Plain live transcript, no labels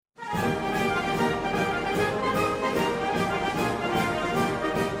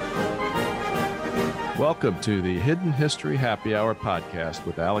Welcome to the Hidden History Happy Hour podcast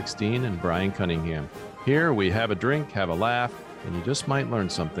with Alex Dean and Brian Cunningham. Here we have a drink, have a laugh, and you just might learn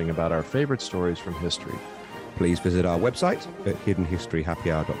something about our favorite stories from history. Please visit our website at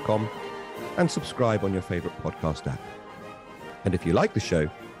hiddenhistoryhappyhour.com and subscribe on your favorite podcast app. And if you like the show,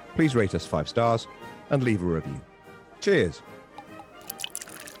 please rate us 5 stars and leave a review. Cheers.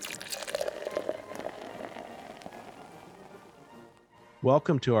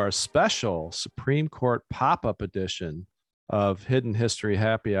 Welcome to our special Supreme Court pop-up edition of Hidden History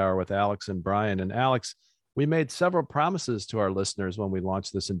Happy Hour with Alex and Brian. And Alex, we made several promises to our listeners when we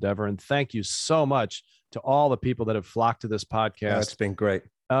launched this endeavor. And thank you so much to all the people that have flocked to this podcast. It's been great.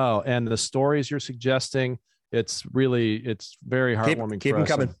 Oh, and the stories you're suggesting, it's very heartwarming. Keep them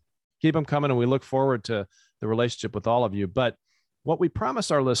coming. Keep them coming. And we look forward to the relationship with all of you. But what we promise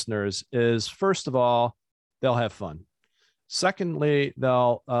our listeners is, first of all, they'll have fun. Secondly,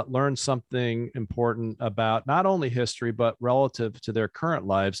 they'll learn something important about not only history, but relative to their current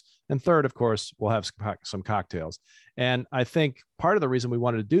lives. And third, of course, we'll have some cocktails. And I think part of the reason we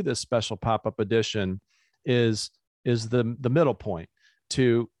wanted to do this special pop-up edition is the middle point,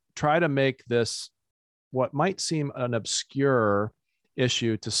 to try to make this what might seem an obscure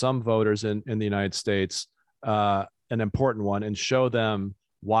issue to some voters in the United States, an important one, and show them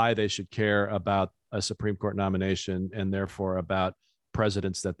why they should care about a Supreme Court nomination and therefore about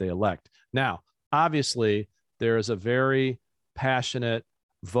presidents that they elect. Now, obviously, there is a very passionate,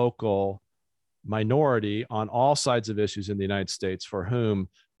 vocal minority on all sides of issues in the United States for whom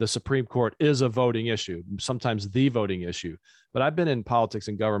the Supreme Court is a voting issue, sometimes the voting issue. But I've been in politics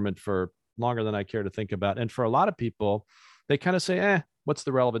and government for longer than I care to think about. And for a lot of people, they kind of say, what's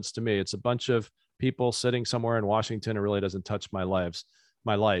the relevance to me? It's a bunch of people sitting somewhere in Washington. It really doesn't touch my life.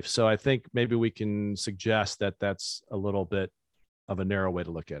 So I think maybe we can suggest that that's a little bit of a narrow way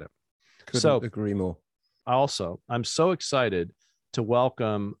to look at it. Couldn't agree more. Also, I'm so excited to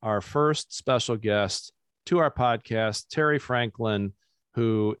welcome our first special guest to our podcast, Terry Franklin,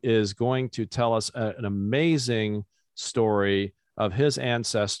 who is going to tell us an amazing story of his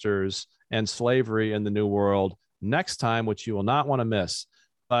ancestors and slavery in the New World next time, which you will not want to miss.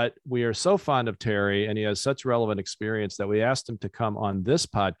 But we are so fond of Terry, and he has such relevant experience that we asked him to come on this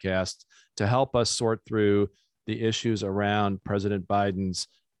podcast to help us sort through the issues around President Biden's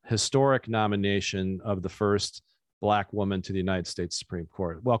historic nomination of the first Black woman to the United States Supreme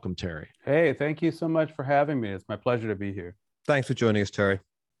Court. Welcome, Terry. Hey, thank you so much for having me. It's my pleasure to be here. Thanks for joining us, Terry.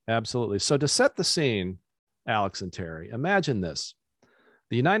 Absolutely. So to set the scene, Alex and Terry, imagine this.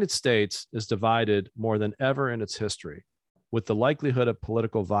 The United States is divided more than ever in its history, with the likelihood of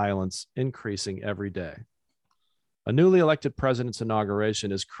political violence increasing every day. A newly elected president's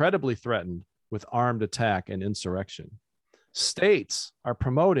inauguration is credibly threatened with armed attack and insurrection. States are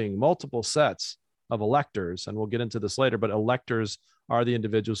promoting multiple sets of electors, and we'll get into this later, but electors are the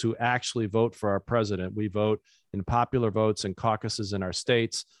individuals who actually vote for our president. We vote in popular votes and caucuses in our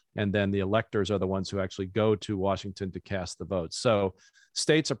states, and then the electors are the ones who actually go to Washington to cast the votes. So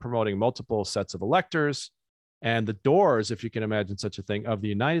states are promoting multiple sets of electors, and the doors, if you can imagine such a thing, of the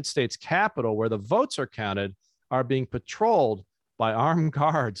United States Capitol, where the votes are counted, are being patrolled by armed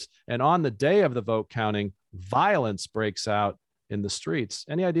guards. And on the day of the vote counting, violence breaks out in the streets.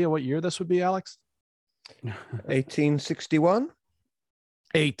 Any idea what year this would be, Alex? 1861?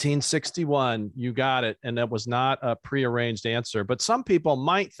 1861. You got it. And that was not a prearranged answer. But some people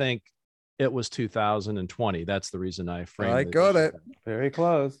might think it was 2020. That's the reason I framed it. I got it. Very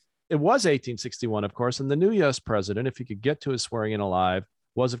close. It was 1861, of course, and the new U.S. president, if he could get to his swearing in alive,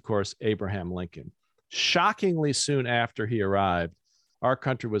 was, of course, Abraham Lincoln. Shockingly soon after he arrived, our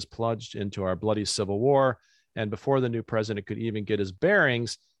country was plunged into our bloody Civil War, and before the new president could even get his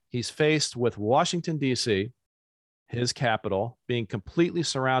bearings, he's faced with Washington, D.C., his capital, being completely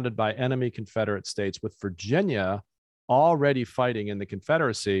surrounded by enemy Confederate states, with Virginia already fighting in the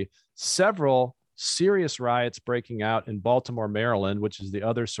Confederacy, several serious riots breaking out in Baltimore, Maryland, which is the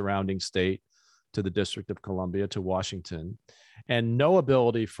other surrounding state to the District of Columbia, to Washington, and no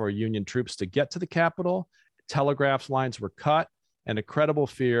ability for Union troops to get to the Capitol. Telegraph lines were cut, and a credible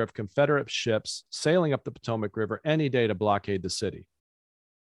fear of Confederate ships sailing up the Potomac River any day to blockade the city.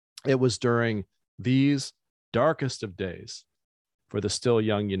 It was during these darkest of days for the still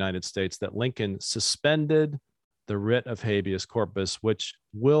young United States that Lincoln suspended the writ of habeas corpus, which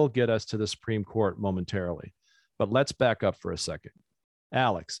will get us to the Supreme Court momentarily. But let's back up for a second.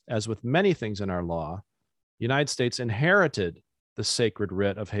 Alex, as with many things in our law, the United States inherited the sacred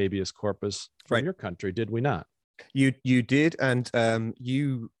writ of habeas corpus from your country, did we not? You did, and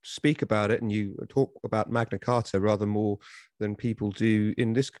you speak about it, and you talk about Magna Carta rather more than people do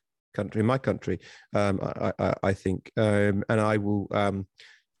in this country, in my country, I think. And I will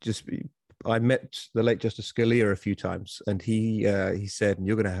I met the late Justice Scalia a few times, and he said, and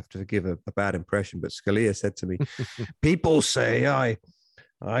you're going to have to forgive a bad impression, but Scalia said to me, people say I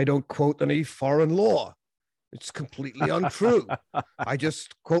don't quote any foreign law. It's completely untrue. I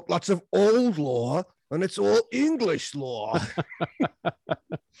just quote lots of old law, and it's all English law.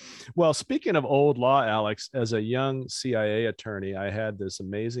 Well, speaking of old law, Alex, as a young CIA attorney, I had this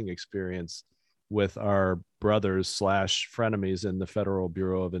amazing experience with our brothers / frenemies in the Federal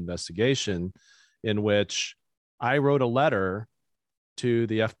Bureau of Investigation, in which I wrote a letter to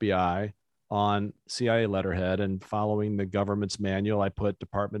the FBI on CIA letterhead, and following the government's manual, I put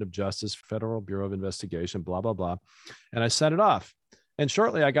Department of Justice, Federal Bureau of Investigation, blah, blah, blah. And I sent it off. And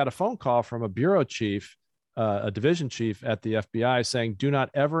shortly I got a phone call from a bureau chief, a division chief at the FBI, saying, do not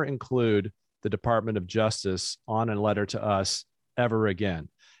ever include the Department of Justice on a letter to us ever again.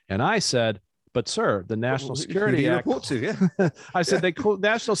 And I said, but sir, the National Security Act, I said, the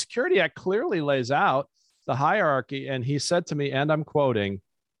National Security Act clearly lays out the hierarchy. And he said to me, and I'm quoting,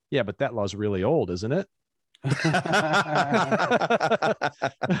 yeah, but that law's really old, isn't it?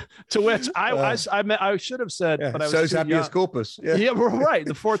 To which I should have said, but I was so's habeas corpus. Yeah, right.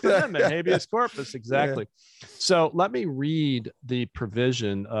 The Fourth Amendment, habeas corpus, exactly. Yeah. So let me read the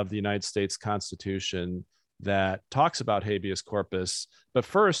provision of the United States Constitution that talks about habeas corpus. But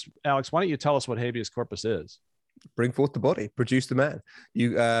first, Alex, why don't you tell us what habeas corpus is? Bring forth the body, produce the man.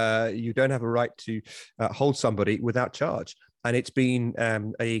 You don't have a right to hold somebody without charge. And it's been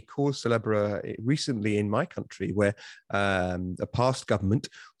a cause célèbre recently in my country, where a past government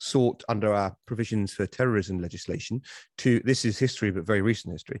sought, under our provisions for terrorism legislation, this is history, but very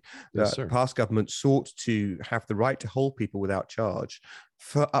recent history. Yes, past government sought to have the right to hold people without charge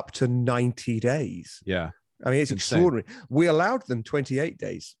for up to 90 days. Yeah. I mean, it's extraordinary. We allowed them 28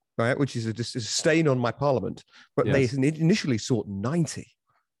 days, right, which is a stain on my parliament, but they initially sought 90.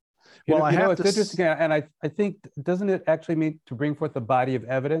 Well, it's interesting, and I think, doesn't it actually mean to bring forth the body of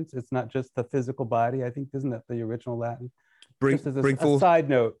evidence? It's not just the physical body. I think, isn't that the original Latin? Bring forth. Side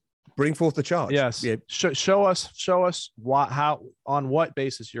note. Bring forth the charge. Yes. Yeah. Show us how, on what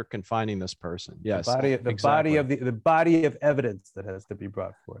basis you're confining this person. Yes. The body of evidence that has to be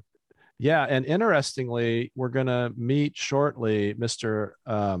brought forth. Yeah, and interestingly, we're going to meet shortly Mr.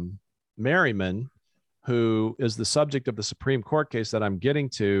 Merriman, who is the subject of the Supreme Court case that I'm getting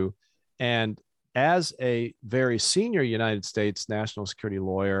to. And as a very senior United States national security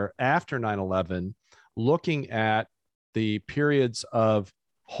lawyer after 9/11, looking at the periods of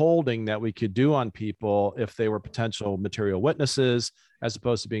holding that we could do on people if they were potential material witnesses, as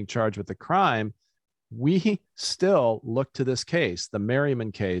opposed to being charged with a crime, we still look to this case, the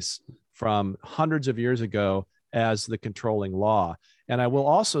Merriman case from hundreds of years ago, as the controlling law. And I will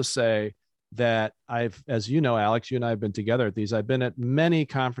also say that as you know, Alex, you and I have been together at these. I've been at many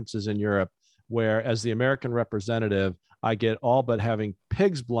conferences in Europe where, as the American representative, I get all but having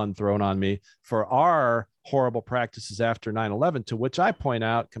pig's blood thrown on me for our horrible practices after 9/11, to which I point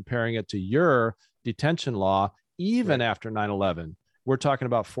out, comparing it to your detention law, even after 9/11, we're talking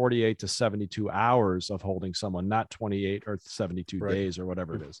about 48 to 72 hours of holding someone, not 28 or 72 days or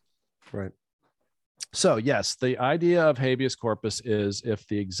whatever it is. Right. So yes, the idea of habeas corpus is if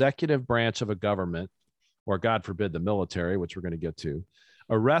the executive branch of a government, or God forbid the military, which we're going to get to,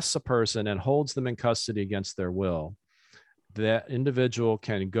 arrests a person and holds them in custody against their will, that individual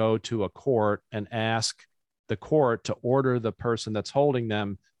can go to a court and ask the court to order the person that's holding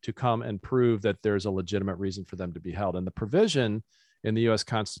them to come and prove that there's a legitimate reason for them to be held. And the provision in the U.S.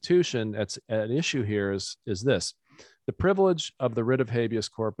 Constitution that's at issue here is this: the privilege of the writ of habeas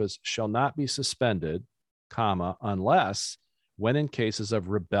corpus shall not be suspended, unless when in cases of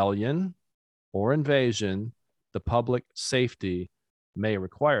rebellion or invasion, the public safety may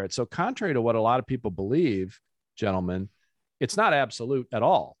require it. So contrary to what a lot of people believe, gentlemen, it's not absolute at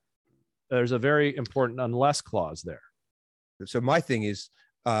all. There's a very important unless clause there. So my thing is,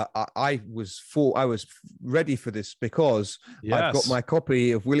 I was ready for this because I've got my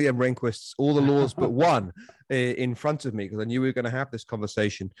copy of William Rehnquist's All the Laws But One in front of me, because I knew we were going to have this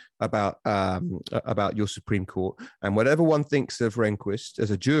conversation about your Supreme Court. And whatever one thinks of Rehnquist as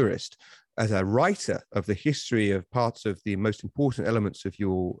a jurist, as a writer of the history of parts of the most important elements of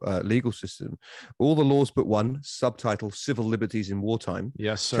your legal system, All the Laws But One, subtitle Civil Liberties in Wartime,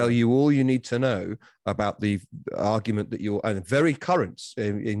 yes, sir, tell you all you need to know about the argument that you're, and very current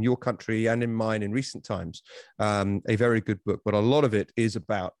in your country and in mine in recent times. A very good book, but a lot of it is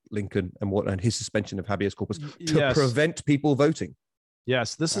about Lincoln and his suspension of habeas corpus to prevent people voting.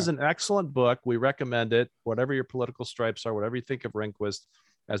 Yes, this is an excellent book. We recommend it, whatever your political stripes are, whatever you think of Rehnquist.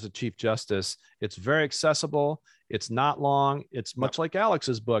 as a Chief Justice. It's very accessible. It's not long. It's much like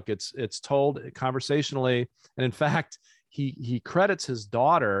Alex's book. It's told conversationally. And in fact, he credits his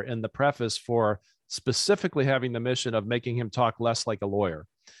daughter in the preface for specifically having the mission of making him talk less like a lawyer.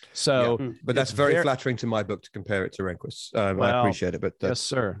 So, but that's very flattering to my book to compare it to Rehnquist's. I appreciate it, but yes,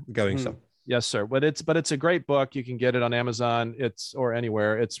 sir. Going some. Yes, sir. But it's a great book. You can get it on Amazon. Or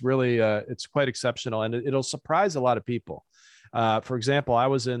anywhere. It's really it's quite exceptional, and it'll surprise a lot of people. For example, I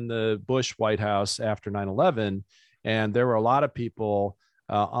was in the Bush White House after 9/11, and there were a lot of people,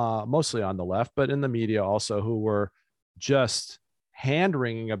 mostly on the left, but in the media also, who were just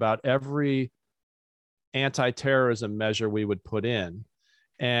hand-wringing about every anti-terrorism measure we would put in.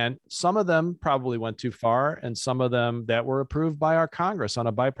 And some of them probably went too far, and some of them that were approved by our Congress on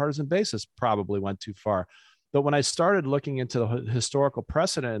a bipartisan basis probably went too far. But when I started looking into the historical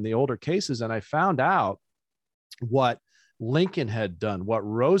precedent in the older cases, and I found out what Lincoln had done, what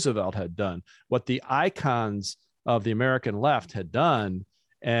Roosevelt had done, what the icons of the American left had done,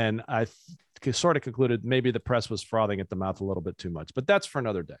 and I sort of concluded maybe the press was frothing at the mouth a little bit too much. But that's for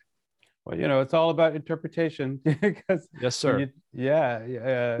another day. Well, it's all about interpretation. Because yes, sir.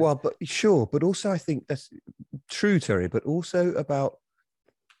 Well, but also I think that's true, Terry, but also about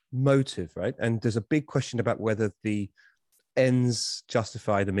motive, right? And there's a big question about whether the ends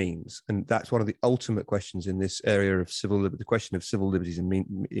justify the means, and that's one of the ultimate questions in this area of the question of civil liberties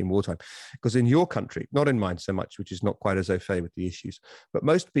in wartime. Because in your country, not in mine so much, which is not quite as au fait with the issues, but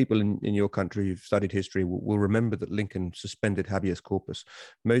most people in your country who've studied history will remember that Lincoln suspended habeas corpus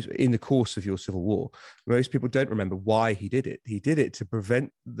in the course of your Civil War. Most people don't remember why he did it. He did it to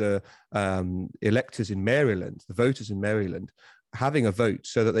prevent the electors in Maryland, the voters in Maryland, having a vote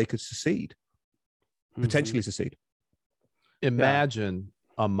so that they could secede, potentially secede. Imagine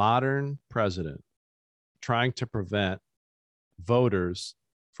a modern president trying to prevent voters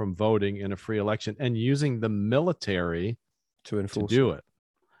from voting in a free election and using the military to do it.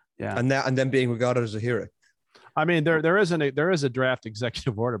 Yeah, and then being regarded as a hero. I mean, there is a draft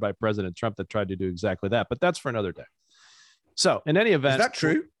executive order by President Trump that tried to do exactly that, but that's for another day. So, in any event, is that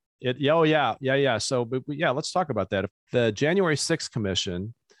true? Yeah. So, let's talk about that. The January 6th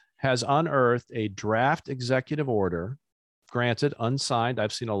Commission has unearthed a draft executive order. Granted, unsigned.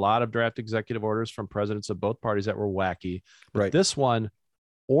 I've seen a lot of draft executive orders from presidents of both parties that were wacky. But this one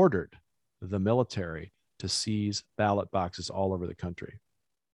ordered the military to seize ballot boxes all over the country.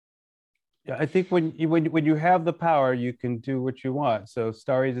 Yeah, I think when you have the power, you can do what you want. So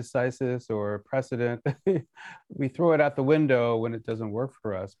stare decisis or precedent, we throw it out the window when it doesn't work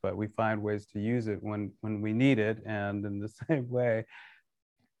for us, but we find ways to use it when we need it. And in the same way,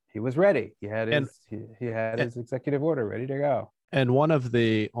 he was ready. He had his executive order ready to go. And one of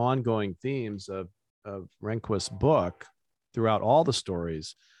the ongoing themes of Rehnquist's book throughout all the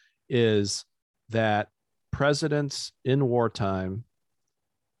stories is that presidents in wartime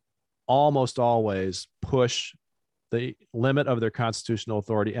almost always push the limit of their constitutional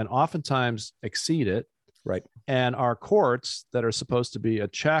authority and oftentimes exceed it. Right. And our courts that are supposed to be a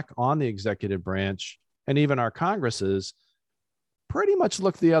check on the executive branch and even our Congresses pretty much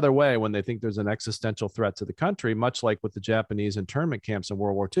look the other way when they think there's an existential threat to the country, much like with the Japanese internment camps in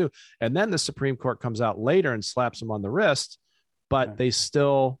World War II. And then the Supreme Court comes out later and slaps them on the wrist, but they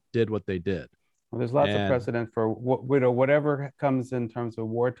still did what they did. Well, there's lots of precedent for whatever comes in terms of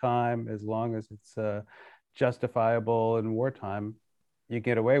wartime, as long as it's justifiable in wartime, you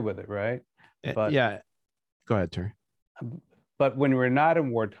get away with it, right? But go ahead, Terry. But when we're not in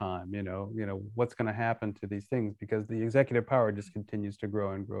wartime, what's going to happen to these things? Because the executive power just continues to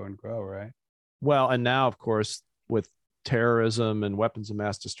grow and grow and grow, right? Well, and now, of course, with terrorism and weapons of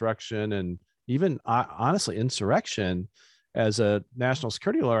mass destruction and even, honestly, insurrection, as a national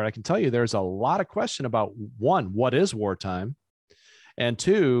security lawyer, I can tell you there's a lot of question about, one, what is wartime? And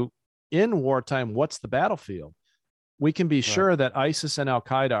two, in wartime, what's the battlefield? We can be sure that ISIS and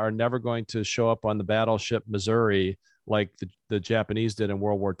Al-Qaeda are never going to show up on the battleship Missouri like the Japanese did in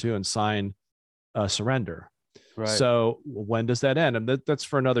World War II and sign a surrender. Right. So when does that end? And that's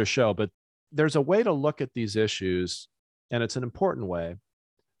for another show. But there's a way to look at these issues, and it's an important way,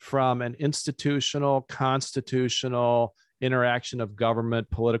 from an institutional, constitutional, interaction of government,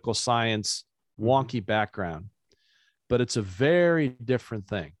 political science, wonky background. But it's a very different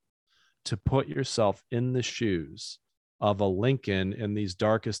thing to put yourself in the shoes of a Lincoln in these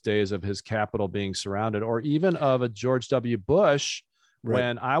darkest days of his capital being surrounded, or even of a George W. Bush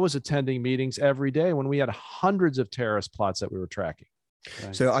when I was attending meetings every day when we had hundreds of terrorist plots that we were tracking.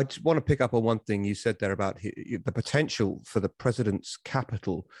 Right. So I just want to pick up on one thing you said there about the potential for the president's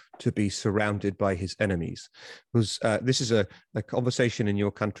capital to be surrounded by his enemies. This is a conversation in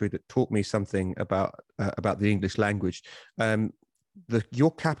your country that taught me something about the English language.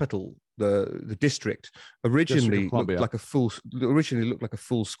 Your capital, the district, originally looked like a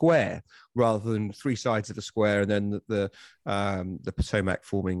full square rather than three sides of a square, and then the Potomac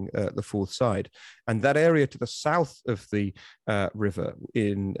forming the fourth side. And that area to the south of the river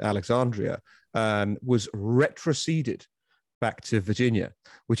in Alexandria was retroceded back to Virginia,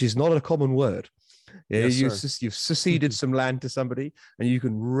 which is not a common word. You've seceded some land to somebody, and you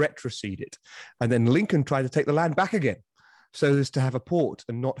can retrocede it. And then Lincoln tried to take the land back again, so as to have a port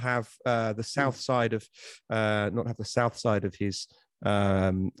and not have the south side of his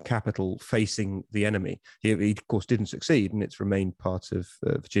capital facing the enemy. He of course didn't succeed, and it's remained part of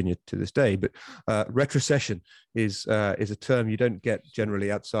Virginia to this day. But retrocession is a term you don't get generally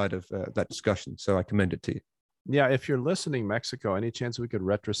outside of that discussion. So I commend it to you. Yeah, if you're listening, Mexico, any chance we could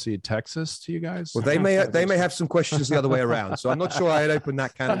retrocede Texas to you guys? Well, they may have some questions the other way around. So I'm not sure I'd open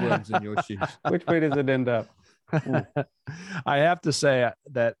that can of worms in your shoes. Which way does it end up? I have to say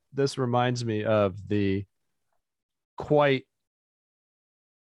that this reminds me of the quite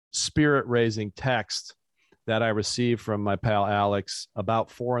spirit-raising text that I received from my pal Alex about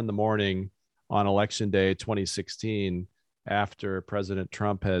 4 a.m. on Election Day 2016, after President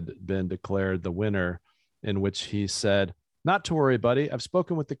Trump had been declared the winner, in which he said, "Not to worry, buddy. I've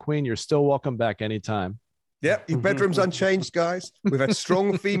spoken with the Queen. You're still welcome back anytime." Yep, your bedroom's unchanged, guys. We've had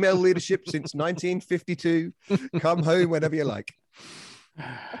strong female leadership since 1952. Come home whenever you like.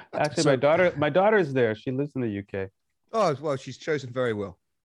 Actually, my daughter's there. She lives in the UK. Oh, well, she's chosen very well.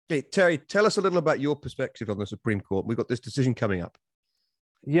 Okay, Terry, tell us a little about your perspective on the Supreme Court. We've got this decision coming up.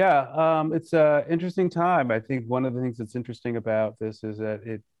 Yeah, it's an interesting time. I think one of the things that's interesting about this is that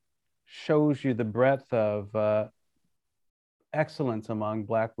it shows you the breadth of excellence among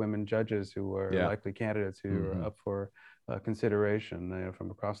Black women judges who are likely candidates who are up for consideration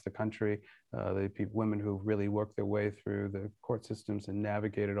from across the country. Women who really worked their way through the court systems and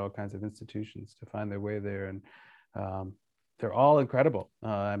navigated all kinds of institutions to find their way there. And they're all incredible.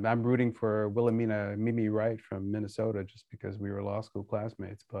 I'm rooting for Wilhelmina Mimi Wright from Minnesota just because we were law school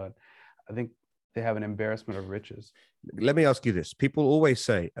classmates, but I think they have an embarrassment of riches. Let me ask you this. People always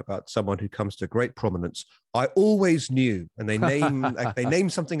say about someone who comes to great prominence, "I always knew," and they name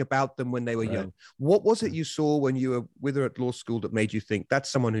something about them when they were young. What was it you saw when you were with her at law school that made you think that's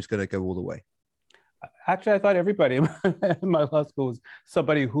someone who's going to go all the way? Actually, I thought everybody in my law school was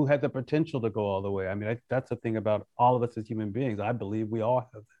somebody who had the potential to go all the way. I mean, that's the thing about all of us as human beings. I believe we all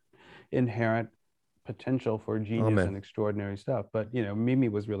have inherent potential for genius and extraordinary stuff. But, Mimi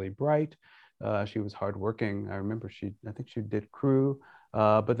was really bright. She was hardworking. I remember I think she did crew.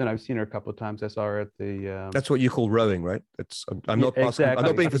 But then I've seen her a couple of times. I saw her at the. That's what you call rowing, right? I'm not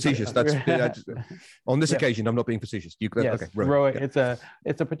being facetious. That's on this occasion. I'm not being facetious. Yes, okay, rowing. Yeah.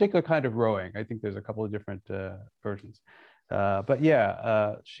 It's a particular kind of rowing. I think there's a couple of different versions. But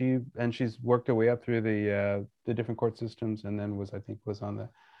yeah, she's worked her way up through the different court systems, and then was on the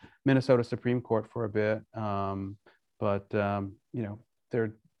Minnesota Supreme Court for a bit.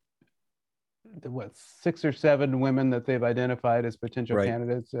 There. 6 or 7 women that they've identified as potential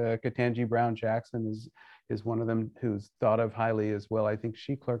candidates. Ketanji Brown Jackson is one of them who's thought of highly as well. I think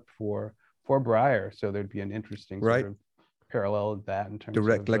she clerked for Breyer, so there'd be an interesting sort of parallel of that in terms of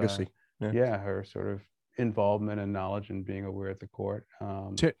direct legacy. Her sort of involvement and knowledge and being aware at the court.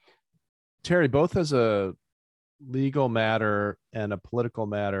 Terry, both as a legal matter and a political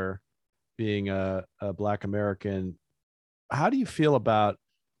matter, being a Black American, how do you feel about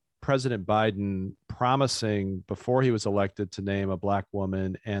President Biden promising before he was elected to name a Black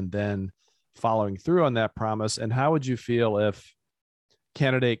woman and then following through on that promise? And how would you feel if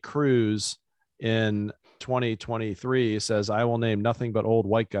candidate Cruz in 2023 says, "I will name nothing but old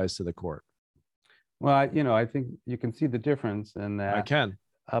white guys to the court"? Well, I think you can see the difference in that. I can.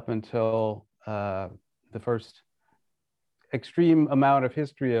 Up until the first extreme amount of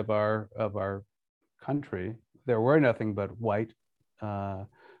history of our country, there were nothing but white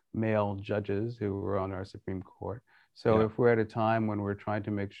male judges who were on our Supreme Court. So if we're at a time when we're trying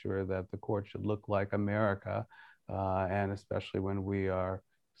to make sure that the court should look like America, and especially when we are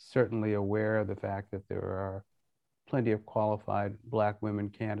certainly aware of the fact that there are plenty of qualified Black women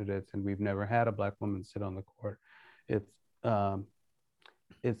candidates, and we've never had a Black woman sit on the court, it's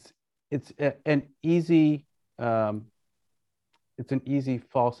an easy false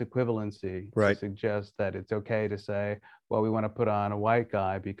equivalency to suggest that it's okay to say, well, we want to put on a white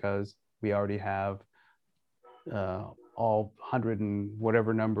guy because we already have all 100 and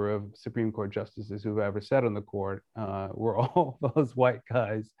whatever number of Supreme Court justices who've ever sat on the court were all those white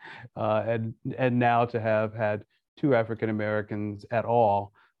guys, and now to have had 2 African Americans at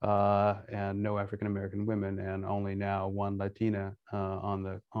all, and no African American women, and only now 1 Latina on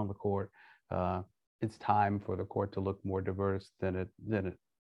the court. It's time for the court to look more diverse than it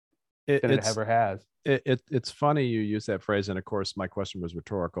ever has. It's funny you use that phrase, and of course my question was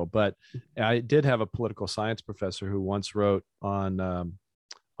rhetorical, but I did have a political science professor who once wrote on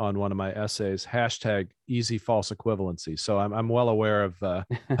one of my essays #easy false equivalency. So I'm well aware of that.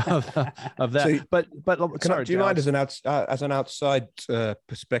 So, but sorry, do you mind as an outside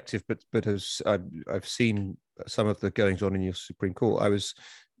perspective, but as I've seen some of the goings on in your Supreme Court,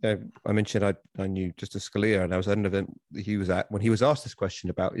 I mentioned I knew Justice Scalia, and I was at an event that he was at when he was asked this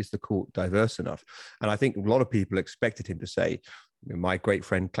question about, is the court diverse enough? And I think a lot of people expected him to say, my great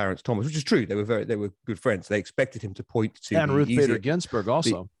friend Clarence Thomas, which is true. They were good friends. They expected him to point to and Ruth Bader Ginsburg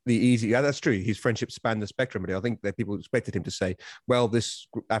also. Yeah, that's true. His friendship spanned the spectrum, but I think that people expected him to say, well, this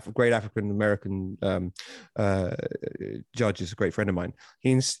great African American judge is a great friend of mine.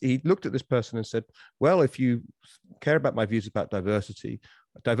 He looked at this person and said, well, if you care about my views about diversity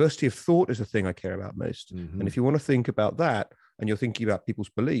of thought is the thing I care about most. Mm-hmm. And if you want to think about that, and you're thinking about people's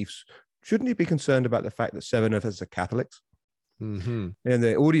beliefs, shouldn't you be concerned about the fact that 7 of us are Catholics? Mm-hmm. And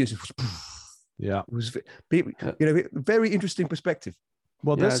the audience was very interesting perspective.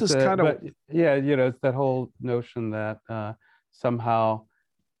 Well, this is kind of it's that whole notion that somehow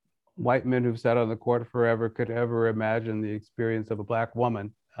white men who've sat on the court forever could ever imagine the experience of a Black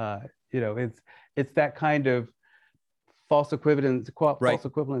woman. It's that kind of false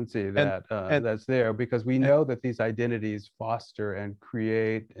equivalency that that's there, because we know that these identities foster and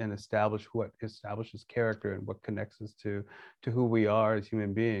create and establish what establishes character and what connects us to who we are as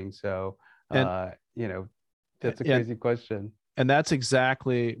human beings. So that's a crazy question. And that's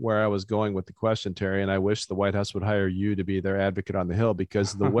exactly where I was going with the question, Terry. And I wish the White House would hire you to be their advocate on the Hill,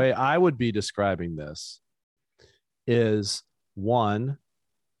 because the way I would be describing this is, one,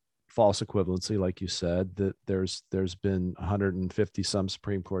 false equivalency, like you said, that there's been 150 some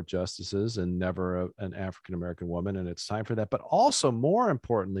Supreme Court justices and never an African American woman, and it's time for that. But also, more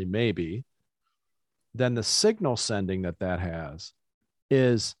importantly, maybe than the signal sending that has,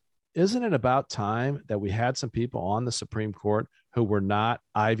 isn't it about time that we had some people on the Supreme Court who were not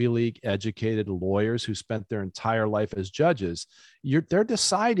Ivy League educated lawyers who spent their entire life as judges? They're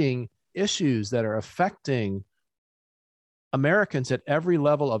deciding issues that are affecting Americans at every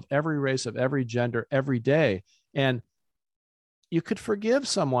level, of every race, of every gender, every day. And you could forgive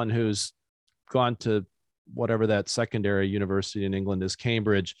someone who's gone to whatever that secondary university in England is,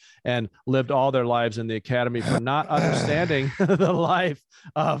 Cambridge, and lived all their lives in the academy for not understanding the life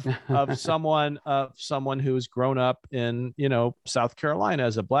of someone who's grown up in, South Carolina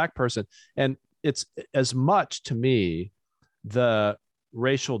as a Black person. And it's as much, to me, the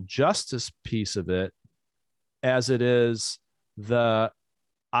racial justice piece of it as it is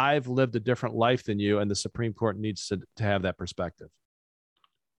I've lived a different life than you, and the Supreme Court needs to have that perspective.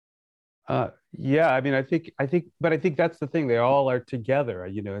 I think that's the thing. They all are together.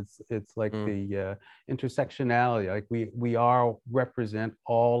 It's like the intersectionality. Like we all represent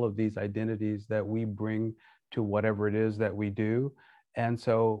all of these identities that we bring to whatever it is that we do, and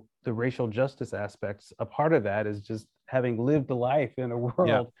so the racial justice aspects, a part of that is just having lived a life in a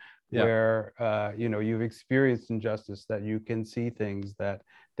world where you've experienced injustice, that you can see things that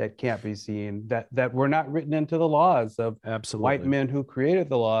can't be seen, that were not written into the laws of white men who created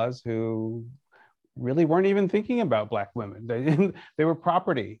the laws, who really weren't even thinking about Black women. They were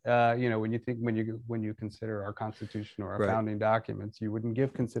property. When you consider our Constitution or our founding documents, you wouldn't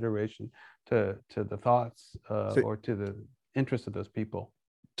give consideration to the thoughts or to the interests of those people.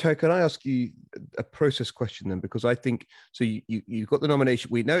 Terry, can I ask you a process question then? Because I think, so you've got the nomination.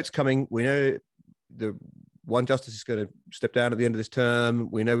 We know it's coming. We know the one justice is going to step down at the end of this term.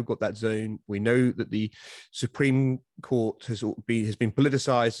 We know we've got that zone. We know that the Supreme Court has been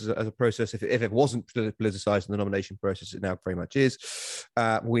politicized as a process. If it wasn't politicized in the nomination process, it now very much is.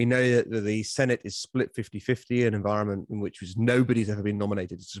 We know that the Senate is split 50-50, an environment in which nobody's ever been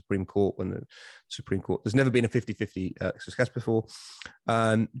nominated to the Supreme Court when the Supreme Court, there's never been a 50-50 success before.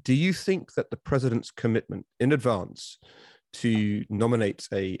 Do you think that the president's commitment in advance to nominate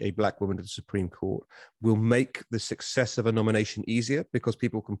a Black woman to the Supreme Court will make the success of a nomination easier, because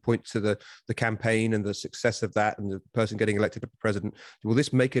people can point to the campaign and the success of that and the person getting elected to president? Will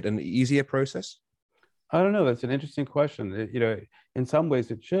this make it an easier process? I don't know. That's an interesting question. In some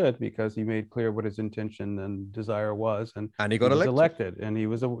ways it should, because he made clear what his intention and desire was, and And he he got was elected. elected,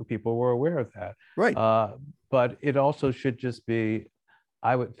 and people were aware of that. Right. But it also should just be,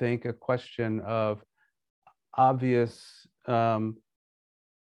 I would think, a question of obvious.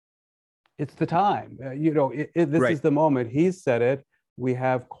 It's the time. This Right. is the moment. He's said it. We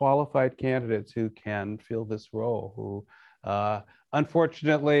have qualified candidates who can fill this role.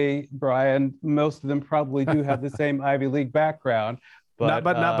 Unfortunately, Brian, most of them probably do have the same Ivy League background, but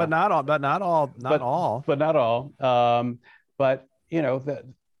not all, but not all. But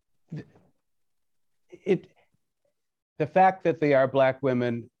it the fact that they are Black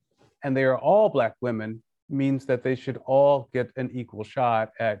women, and they are all Black women, means that they should all get an equal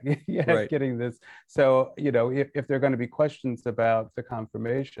shot at getting this. So, if there are going to be questions about the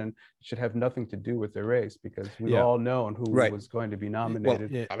confirmation, it should have nothing to do with their race, because we all know who was going to be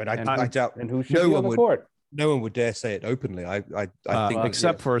nominated. Well, I mean, I doubt and who should be on the court. No one would dare say it openly. I think,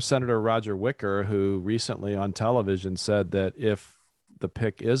 except for Senator Roger Wicker, who recently on television said that if the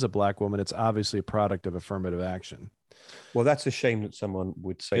pick is a Black woman, it's obviously a product of affirmative action. Well, that's a shame that someone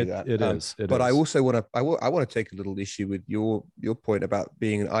would say that. It is. But I also want to take a little issue with your point about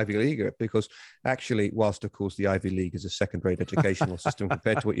being an Ivy Leaguer, because actually, whilst of course the Ivy League is a second-rate educational system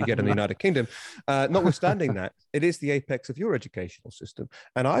compared to what you get in the United Kingdom, notwithstanding that, it is the apex of your educational system.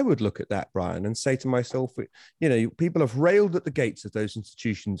 And I would look at that, Brian, and say to myself, people have railed at the gates of those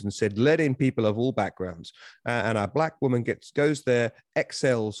institutions and said, let in people of all backgrounds, and a Black woman goes there,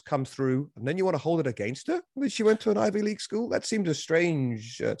 excels, comes through, and then you want to hold it against her that she went to an Ivy League school? That seemed a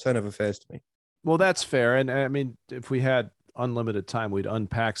strange turn of affairs to me. Well, that's fair. And I mean, if we had unlimited time, we'd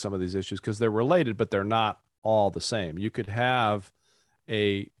unpack some of these issues, because they're related, but they're not all the same. You could have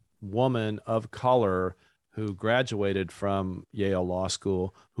a woman of color who graduated from Yale Law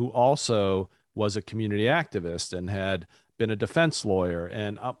School, who also was a community activist and had been a defense lawyer.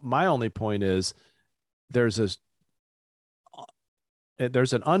 And my only point is there's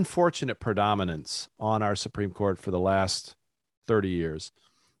an unfortunate predominance on our Supreme Court for the last 30 years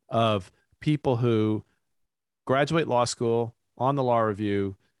of people who graduate law school, on the law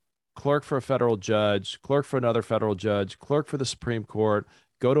review, clerk for a federal judge, clerk for another federal judge, clerk for the Supreme Court,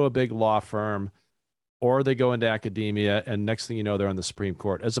 go to a big law firm, or they go into academia, and next thing you know, they're on the Supreme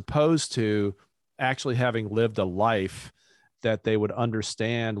Court, as opposed to actually having lived a life that they would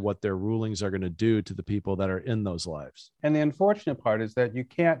understand what their rulings are going to do to the people that are in those lives. And the unfortunate part is that you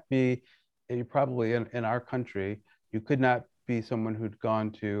can't be, you probably in our country, you could not be someone who'd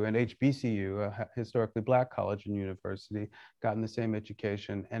gone to an HBCU, a historically Black college and university, gotten the same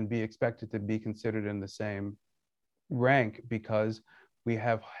education, and be expected to be considered in the same rank, because we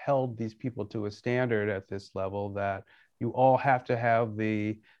have held these people to a standard at this level that you all have to have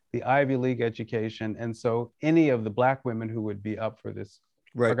the Ivy League education. And so any of the Black women who would be up for this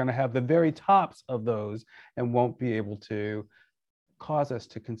are going to have the very tops of those, and won't be able to cause us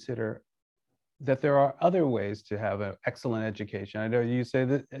to consider that there are other ways to have an excellent education. I know you say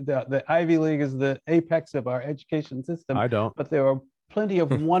that the Ivy League is the apex of our education system. I don't. But there are plenty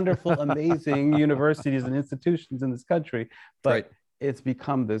of wonderful, amazing universities and institutions in this country. But it's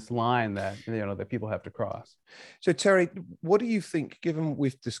become this line that that people have to cross. So, Terry, what do you think, given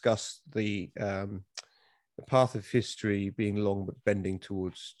we've discussed the path of history being long but bending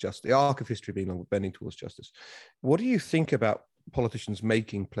towards justice, the arc of history being long but bending towards justice, what do you think about politicians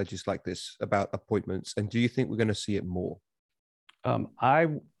making pledges like this about appointments, and do you think we're going to see it more? I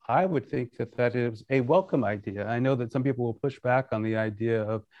would think that is a welcome idea. I know that some people will push back on the idea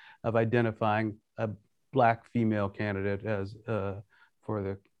of identifying a Black female candidate as for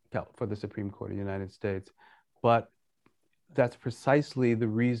the Supreme Court of the United States, but that's precisely the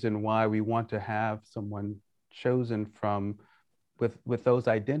reason why we want to have someone chosen from with those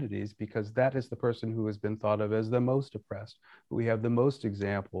identities, because that is the person who has been thought of as the most oppressed. We have the most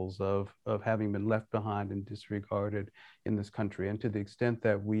examples of having been left behind and disregarded in this country. And to the extent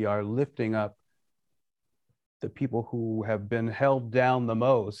that we are lifting up the people who have been held down the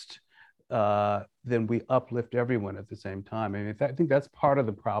most, then we uplift everyone at the same time. I mean, I think that's part of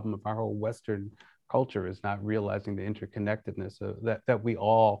the problem of our whole Western culture, is not realizing the interconnectedness of that we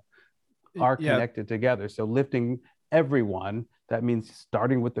all are connected together. So lifting everyone, that means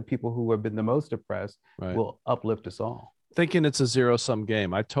starting with the people who have been the most oppressed, will uplift us all. Thinking it's a zero-sum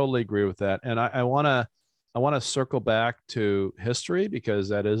game. I totally agree with that. And I want to circle back to history, because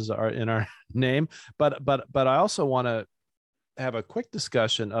that is in our name. But I also want to have a quick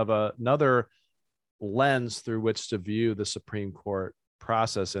discussion of another lens through which to view the Supreme Court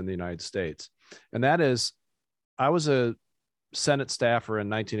process in the United States. And that is, I was a Senate staffer in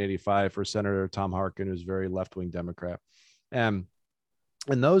 1985 for Senator Tom Harkin, who's a very left-wing Democrat. And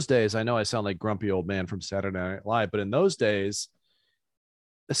in those days, I know I sound like grumpy old man from Saturday Night Live, but in those days,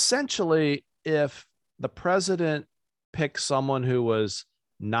 essentially, if the president picked someone who was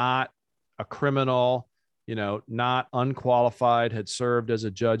not a criminal, not unqualified, had served as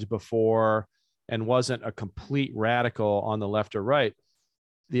a judge before, and wasn't a complete radical on the left or right,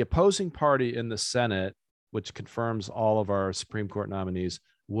 the opposing party in the Senate, which confirms all of our Supreme Court nominees,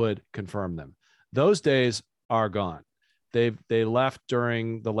 would confirm them. Those days are gone. They left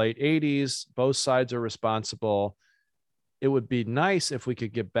during the late 80s. Both sides are responsible. It would be nice if we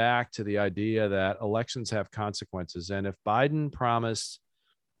could get back to the idea that elections have consequences. And if Biden promised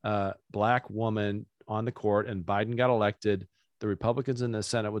a Black woman on the court and Biden got elected, the Republicans in the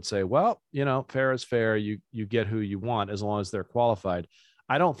Senate would say, well, fair is fair. You get who you want as long as they're qualified.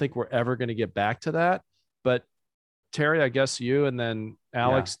 I don't think we're ever going to get back to that. But Terry, I guess you and then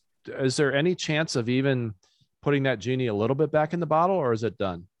Alex, Is there any chance of even putting that genie a little bit back in the bottle, or is it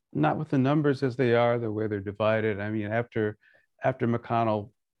done? Not with the numbers as they are, the way they're divided. I mean, after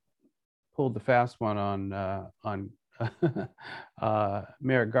McConnell pulled the fast one on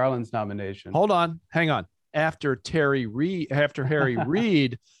Merrick Garland's nomination. Hang on. After Harry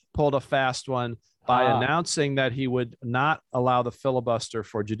Reid pulled a fast one by announcing that he would not allow the filibuster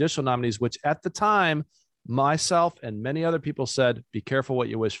for judicial nominees, which at the time, myself and many other people said, be careful what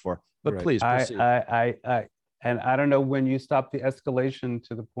you wish for. But Right. please proceed. And I don't know when you stop the escalation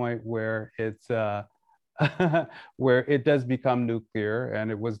to the point where it's where it does become nuclear, and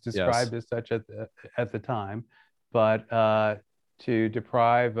it was described as such at the time. But to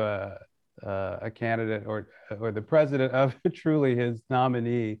deprive a candidate or the president of truly his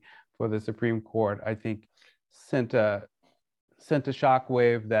nominee for the Supreme Court, I think sent a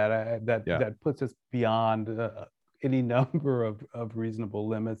shockwave that puts us beyond any number of reasonable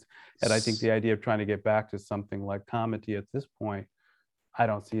limits. And I think the idea of trying to get back to something like comity at this point, I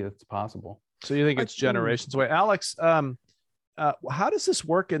don't see it's possible. So you think it's generations away. Alex, how does this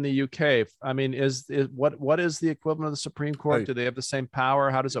work in the UK? I mean, what is the equivalent of the Supreme Court? Do they have the same power?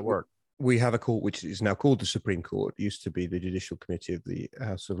 How does it work? We have a court which is now called the Supreme Court. It used to be the Judicial Committee of the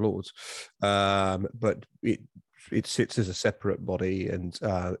House of Lords, but it sits as a separate body, and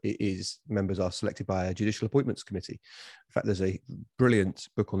members are selected by a Judicial Appointments Committee. In fact, there's a brilliant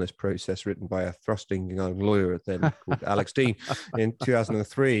book on this process written by a thrusting young lawyer then called Alex Dean in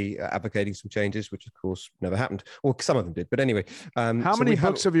 2003, advocating some changes, which of course never happened. Well, some of them did, but anyway. How many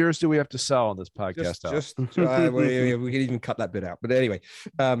books of yours do we have to sell on this podcast? We can even cut that bit out. But anyway,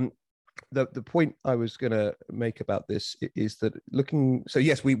 the point I was going to make about this is that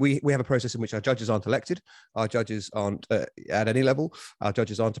yes, we have a process in which our judges aren't elected. Our judges aren't at any level. Our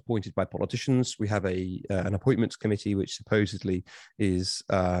judges aren't appointed by politicians. We have an appointments committee which supposedly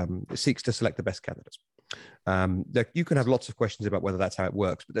seeks to select the best candidates. You can have lots of questions about whether that's how it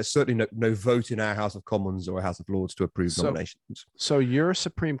works, but there's certainly no vote in our House of Commons or House of Lords to approve nominations. So your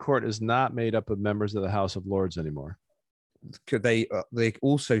Supreme Court is not made up of members of the House of Lords anymore. They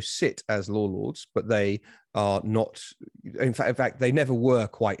also sit as law lords, but they are not. In fact, they never were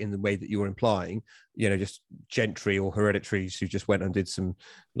quite in the way that you're implying. Just gentry or hereditaries who just went and did some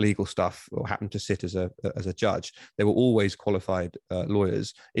legal stuff or happened to sit as a judge. They were always qualified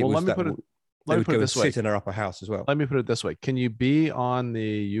lawyers. They would go and sit in our upper house as well. Let me put it this way: can you be on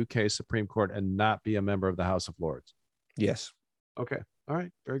the UK Supreme Court and not be a member of the House of Lords? Yes. Okay. All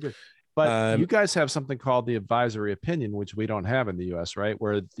right. Very good. But you guys have something called the advisory opinion, which we don't have in the U.S., right?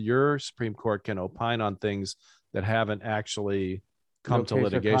 Where your Supreme Court can opine on things that haven't actually come to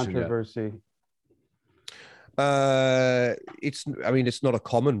litigation yet. It's not a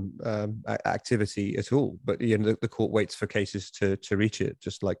common activity at all, but the court waits for cases to reach it,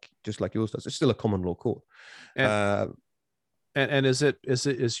 just like yours does. It's still a common law court. And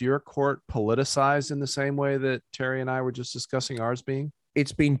is your court politicized in the same way that Terry and I were just discussing ours being?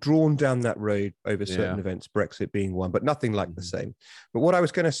 It's been drawn down that road over certain events, Brexit being one, but nothing like the same. But what I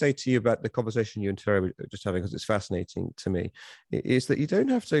was going to say to you about the conversation you and Terry were just having, because it's fascinating to me, is that you don't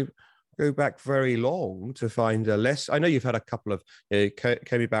have to go back very long to find a less. I know you've had a couple of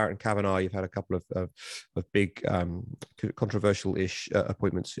Coney Barrett and Kavanaugh. You've had a couple of big controversial-ish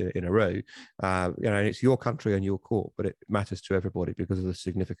appointments in a row. It's your country and your court, but it matters to everybody because of the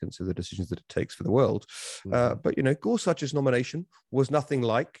significance of the decisions that it takes for the world. But Gorsuch's nomination was nothing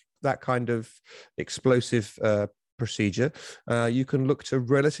like that kind of explosive procedure. You can look to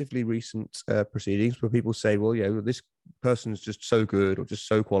relatively recent proceedings where people say, well, this person's just so good or just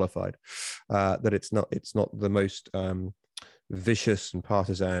so qualified that it's not the most vicious and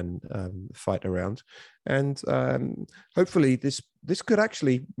partisan fight around. And hopefully this could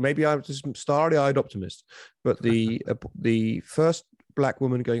actually, maybe I'm just starry-eyed optimist, but the first Black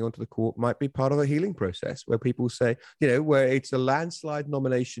woman going onto the court might be part of a healing process where people say, where it's a landslide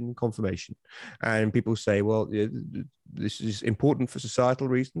nomination confirmation. And people say, well, this is important for societal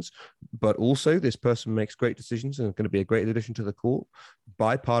reasons, but also this person makes great decisions and is going to be a great addition to the court.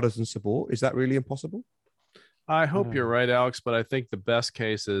 Bipartisan support. Is that really impossible? I hope you're right, Alex, but I think the best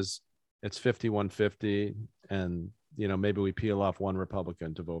case is it's 51-50 and, maybe we peel off one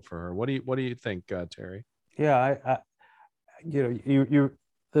Republican to vote for her. What do you think, Terry? Yeah,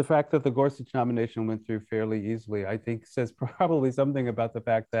 the fact that the Gorsuch nomination went through fairly easily, I think says probably something about the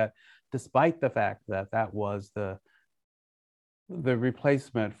fact that despite the fact that that was the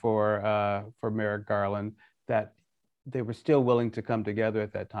replacement for Merrick Garland, that they were still willing to come together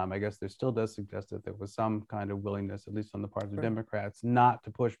at that time. I guess there still does suggest that there was some kind of willingness, at least on the part of the Democrats, not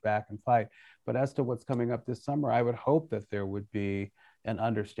to push back and fight. But as to what's coming up this summer, I would hope that there would be an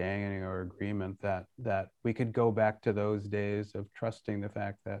understanding or agreement that we could go back to those days of trusting the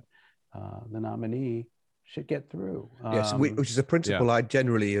fact that the nominee should get through. Yes, which is a principle I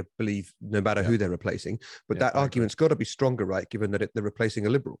generally believe, no matter who they're replacing. But that argument's got to be stronger, right? Given that they're replacing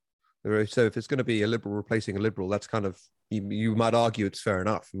a liberal. So if it's going to be a liberal replacing a liberal, that's kind of, you might argue it's fair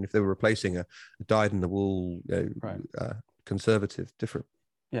enough. I mean, if they were replacing a dyed-in-the-wool conservative, different.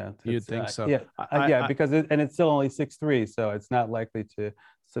 Yeah, you'd think so. Yeah, because it's still only 6-3, so it's not likely to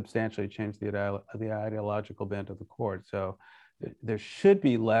substantially change the ideological bent of the court. So there should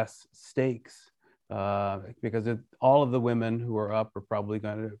be less stakes because all of the women who are up are probably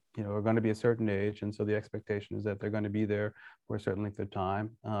going to be a certain age, and so the expectation is that they're going to be there for a certain length of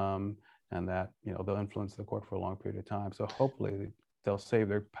time, and that they'll influence the court for a long period of time. So hopefully they'll save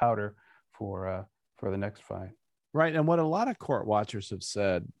their powder for the next fight. Right. And what a lot of court watchers have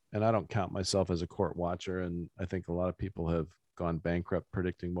said, and I don't count myself as a court watcher, and I think a lot of people have gone bankrupt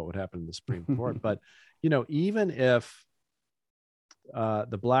predicting what would happen in the Supreme Court. But, even if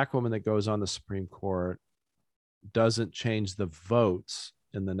the Black woman that goes on the Supreme Court doesn't change the votes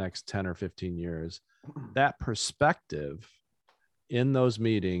in the next 10 or 15 years, that perspective in those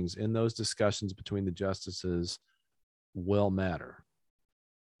meetings, in those discussions between the justices will matter.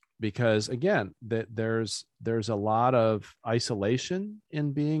 Because again, there's a lot of isolation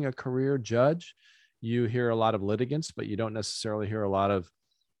in being a career judge. You hear a lot of litigants, but you don't necessarily hear a lot of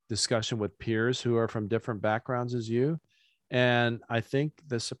discussion with peers who are from different backgrounds as you. And I think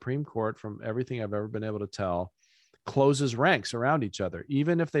the Supreme Court, from everything I've ever been able to tell, closes ranks around each other.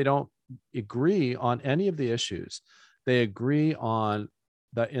 Even if they don't agree on any of the issues, they agree on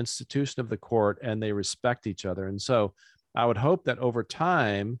the institution of the court and they respect each other. And so I would hope that over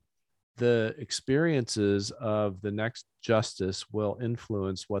time, the experiences of the next justice will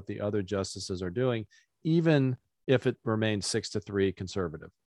influence what the other justices are doing, even if it remains 6-3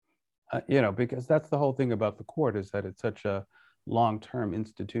 conservative. Because that's the whole thing about the court, is that it's such a long-term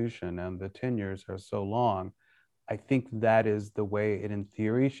institution and the tenures are so long. I think that is the way it in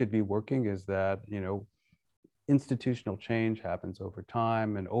theory should be working, is that, institutional change happens over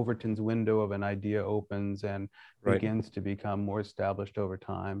time, and Overton's window of an idea opens and begins to become more established over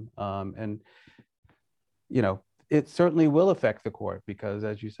time. It certainly will affect the court because,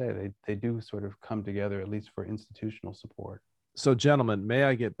 as you say, they do sort of come together, at least for institutional support. So, gentlemen, may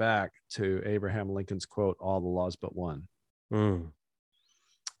I get back to Abraham Lincoln's quote, "All the laws but one."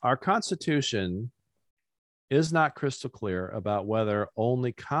 Our Constitution is not crystal clear about whether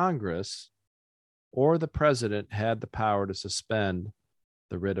only Congress or the president had the power to suspend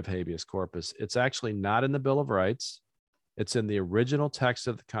the writ of habeas corpus. It's actually not in the Bill of Rights. It's in the original text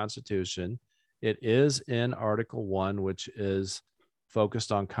of the Constitution. It is in Article 1, which is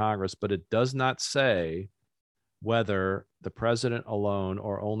focused on Congress, but it does not say whether the president alone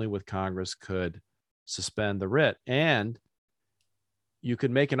or only with Congress could suspend the writ. And you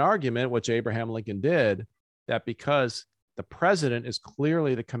could make an argument, which Abraham Lincoln did, that because the president is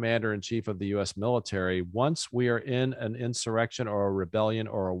clearly the commander-in-chief of the U.S. military, once we are in an insurrection or a rebellion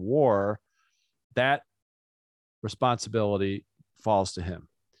or a war, that responsibility falls to him.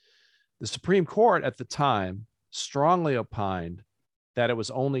 The Supreme Court at the time strongly opined that it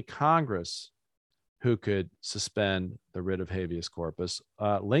was only Congress who could suspend the writ of habeas corpus.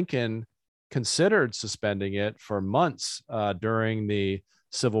 Lincoln considered suspending it for months during the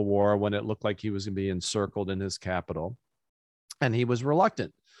Civil War when it looked like he was going to be encircled in his capital. And he was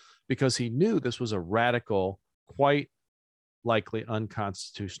reluctant because he knew this was a radical, quite likely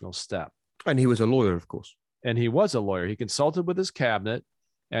unconstitutional step. And he was a lawyer, of course. And he was a lawyer. He consulted with his cabinet.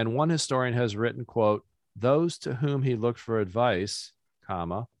 And one historian has written, quote, those to whom he looked for advice,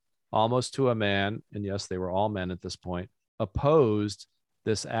 comma, almost to a man, and yes, they were all men at this point, opposed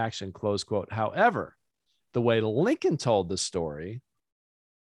this action, close quote. However, the way Lincoln told the story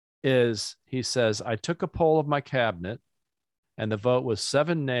is, he says, I took a poll of my cabinet and the vote was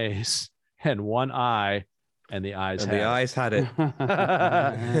 7 nays and 1 aye, and the ayes had it. Ayes had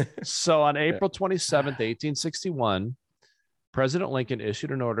it. So on April 27th, 1861, President Lincoln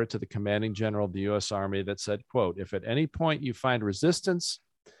issued an order to the commanding general of the U.S. Army that said, quote, if at any point you find resistance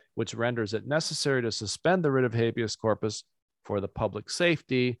which renders it necessary to suspend the writ of habeas corpus for the public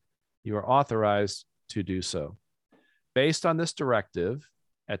safety, you are authorized to do so. Based on this directive,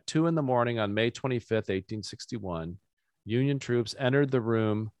 at 2 a.m. on May 25th, 1861, Union troops entered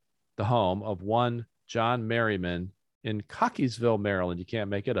the home of one John Merryman in Cockeysville, Maryland, you can't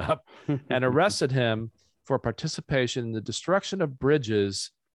make it up, and arrested him for participation in the destruction of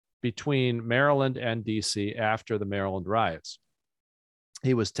bridges between Maryland and DC after the Maryland riots.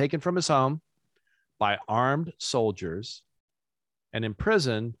 He was taken from his home by armed soldiers and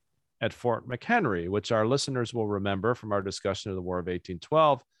imprisoned at Fort McHenry, which our listeners will remember from our discussion of the War of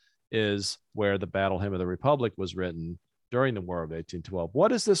 1812, is where the Battle Hymn of the Republic was written during the War of 1812. What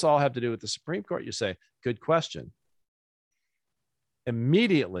does this all have to do with the Supreme Court? You say, good question.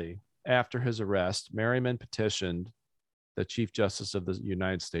 Immediately after his arrest, Merryman petitioned the Chief Justice of the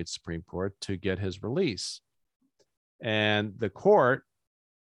United States Supreme Court to get his release. And the court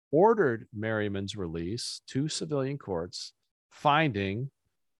ordered Merryman's release to civilian courts, finding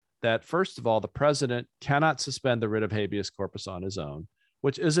that, first of all, the president cannot suspend the writ of habeas corpus on his own,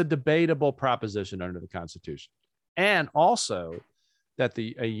 which is a debatable proposition under the Constitution. And also that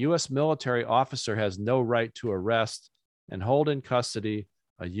a U.S. military officer has no right to arrest and hold in custody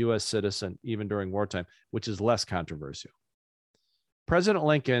a U.S. citizen, even during wartime, which is less controversial. President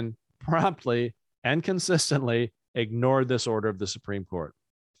Lincoln promptly and consistently ignored this order of the Supreme Court.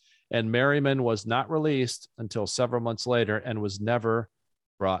 And Merryman was not released until several months later and was never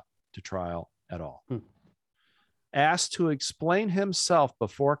brought to trial at all. Asked to explain himself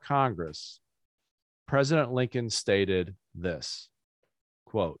before Congress, President Lincoln stated this,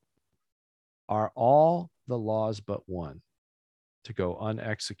 quote, are all the laws but one to go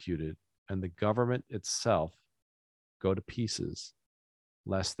unexecuted and the government itself go to pieces,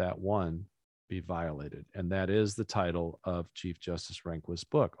 lest that one be violated? And that is the title of Chief Justice Rehnquist's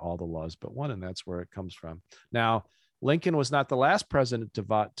book, All the Laws But One, and that's where it comes from. Now, Lincoln was not the last president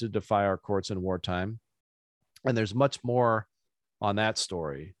to defy our courts in wartime, and there's much more on that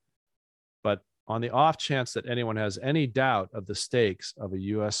story. But on the off chance that anyone has any doubt of the stakes of a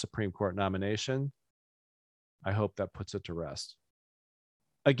U.S. Supreme Court nomination, I hope that puts it to rest.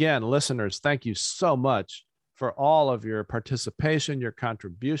 Again, listeners, thank you so much for all of your participation, your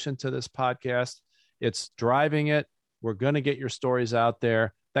contribution to this podcast. It's driving it. We're going to get your stories out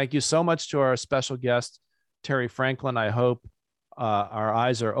there. Thank you so much to our special guest, Terry Franklin. I hope our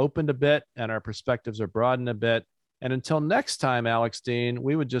eyes are opened a bit and our perspectives are broadened a bit. And until next time, Alex Dean,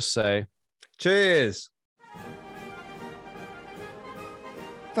 we would just say, cheers.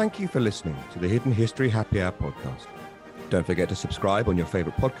 Thank you for listening to the Hidden History Happy Hour podcast. Don't forget to subscribe on your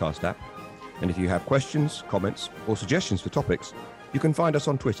favorite podcast app. And if you have questions, comments, or suggestions for topics, you can find us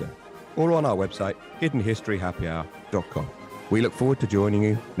on Twitter or on our website, hiddenhistoryhappyhour.com. We look forward to joining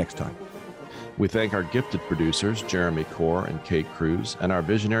you next time. we thank our gifted producers, Jeremy Core and Kate Cruz, and our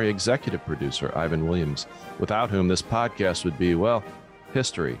visionary executive producer, Ivan Williams, without whom this podcast would be, well,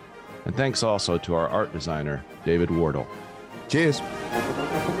 history. And thanks also to our art designer, David Wardle. Cheers.